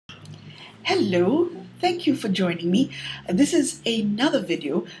Hello, thank you for joining me. This is another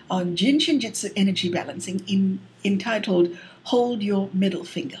video on Jin Shin Jyutsu energy balancing entitled Hold Your Middle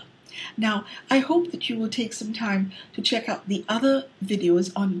Finger. Now, I hope that you will take some time to check out the other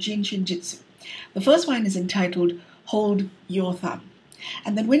videos on Jin Shin Jyutsu. The first one is entitled Hold Your Thumb.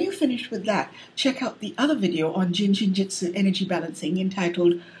 And then when you finish with that, check out the other video on Jin Shin Jyutsu energy balancing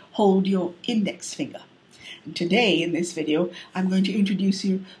entitled Hold Your Index Finger. And today in this video, I'm going to introduce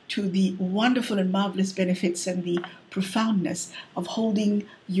you to the wonderful and marvelous benefits and the profoundness of holding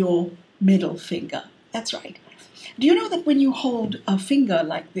your middle finger. That's right. Do you know that when you hold a finger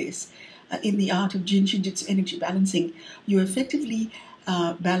like this, in the art of Jin Shin Jyutsu energy balancing, you're effectively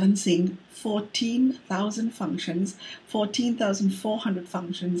balancing 14,000 functions, 14,400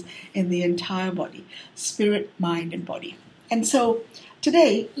 functions in the entire body, spirit, mind, and body. And so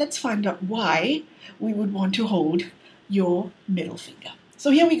today, let's find out why we would want to hold your middle finger.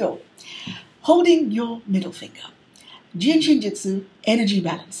 So here we go. Holding your middle finger. Jin Shin Jyutsu energy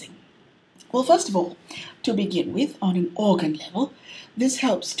balancing. Well, first of all, to begin with, on an organ level, this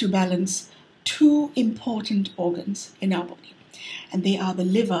helps to balance two important organs in our body, and they are the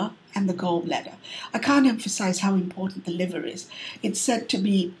liver and the gallbladder. I can't emphasize how important the liver is. It's said to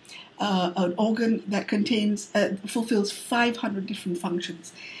be an organ that fulfills 500 different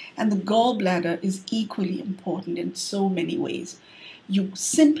functions, and the gallbladder is equally important in so many ways. You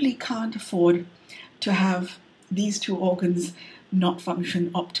simply can't afford to have these two organs not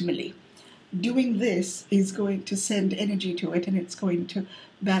function optimally. Doing this is going to send energy to it, and it's going to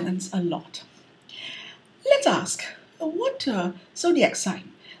balance a lot. Let's ask, what zodiac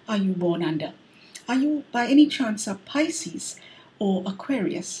sign are you born under? Are you by any chance a Pisces or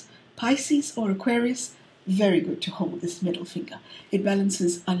Aquarius? Pisces or Aquarius, very good to hold this middle finger. It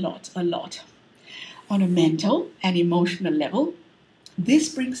balances a lot. On a mental and emotional level, this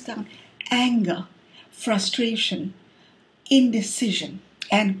brings down anger, frustration, indecision,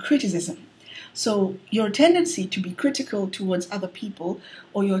 and criticism. So your tendency to be critical towards other people,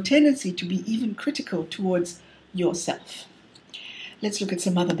 or your tendency to be even critical towards yourself. Let's look at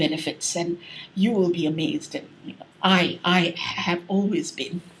some other benefits, and you will be amazed. And I have always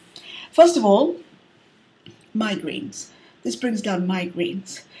been. First of all, migraines. This brings down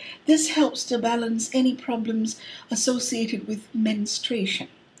migraines. This helps to balance any problems associated with menstruation.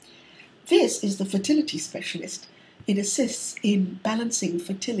 This is the fertility specialist. It assists in balancing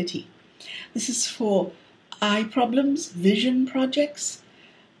fertility. This is for eye problems, vision projects,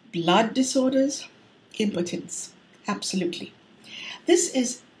 blood disorders, impotence. Absolutely. This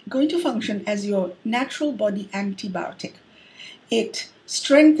is going to function as your natural body antibiotic. It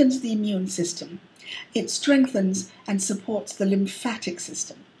strengthens the immune system. It strengthens and supports the lymphatic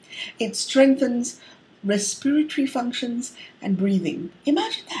system. It strengthens respiratory functions and breathing.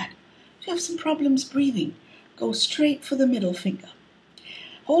 Imagine that. If you have some problems breathing, go straight for the middle finger.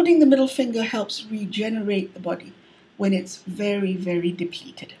 Holding the middle finger helps regenerate the body when it's very, very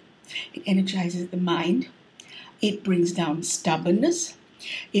depleted. It energizes the mind. It brings down stubbornness.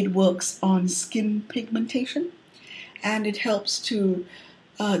 It works on skin pigmentation. And it helps to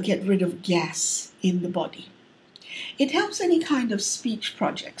get rid of gas in the body. It helps any kind of speech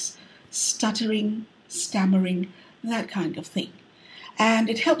projects, stuttering, stammering, that kind of thing. And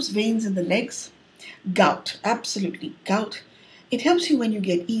it helps veins in the legs, gout, absolutely, gout. It helps you when you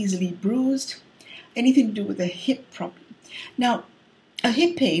get easily bruised, anything to do with a hip problem. Now, a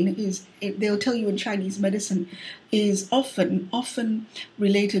hip pain they'll tell you in Chinese medicine, is often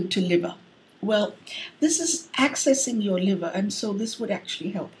related to liver. Well, this is accessing your liver, and so this would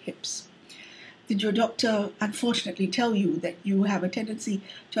actually help hips. Did your doctor unfortunately tell you that you have a tendency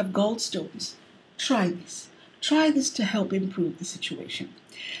to have gallstones? Try this. Try this to help improve the situation.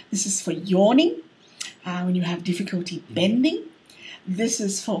 This is for yawning, when you have difficulty bending. This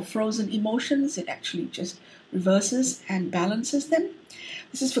is for frozen emotions. It actually just reverses and balances them.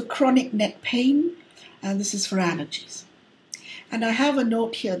 This is for chronic neck pain, and this is for allergies. And I have a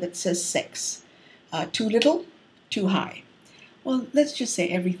note here that says sex. Too little, too high. Well, let's just say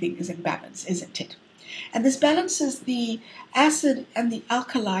everything is in balance, isn't it? And this balances the acid and the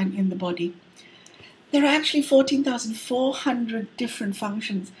alkaline in the body. There are actually 14,400 different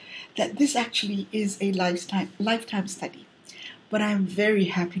functions that this actually is a lifetime study. But I'm very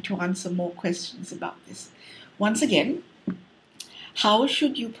happy to answer more questions about this. Once again, how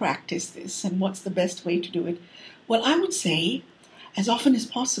should you practice this, and what's the best way to do it? Well, I would say as often as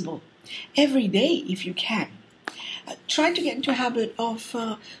possible, every day if you can. Try to get into a habit of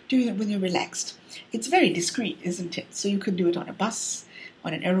doing it when you're relaxed. It's very discreet, isn't it? So you could do it on a bus,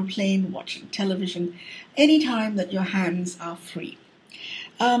 on an aeroplane, watching television, anytime that your hands are free.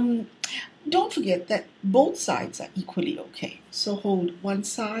 don't forget that both sides are equally okay. So hold one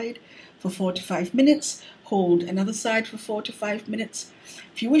side for 4 to 5 minutes, hold another side for 4 to 5 minutes.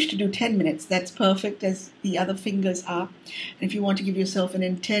 If you wish to do 10 minutes, that's perfect, as the other fingers are. And if you want to give yourself an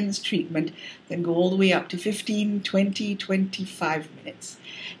intense treatment, then go all the way up to 15, 20, 25 minutes.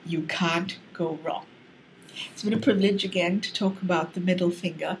 You can't go wrong. It's been a privilege again to talk about the middle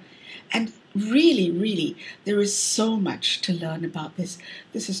finger. And really, there is so much to learn about this.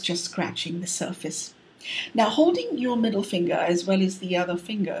 This is just scratching the surface. Now, holding your middle finger as well as the other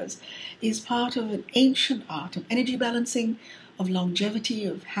fingers is part of an ancient art of energy balancing, of longevity,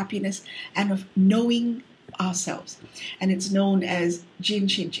 of happiness, and of knowing ourselves. And it's known as Jin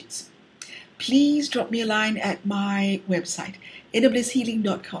Shin Jyutsu. Please drop me a line at my website,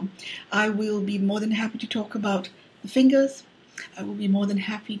 innerblisshealing.com. I will be more than happy to talk about the fingers. I will be more than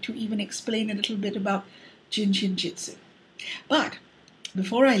happy to even explain a little bit about Jin Shin Jyutsu. But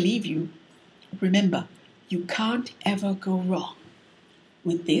before I leave you, remember, you can't ever go wrong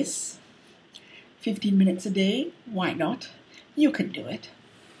with this. 15 minutes a day, why not? You can do it.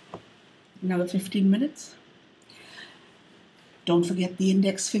 Another 15 minutes. Don't forget the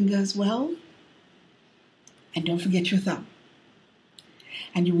index finger as well. And don't forget your thumb.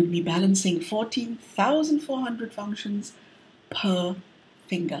 And you would be balancing 14,400 functions per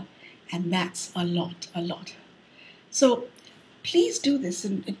finger. And that's a lot. So please do this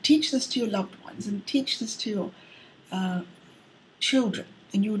and teach this to your loved ones and teach this to your children.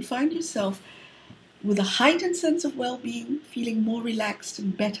 And you would find yourself with a heightened sense of well-being, feeling more relaxed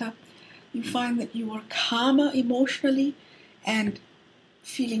and better. You find that you are calmer emotionally and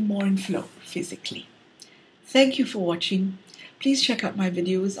feeling more in flow physically. Thank you for watching. Please check out my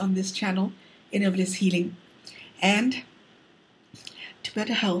videos on this channel, Inner Bliss Healing, and to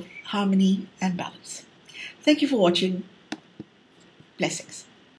better health, harmony, and balance. Thank you for watching. Blessings.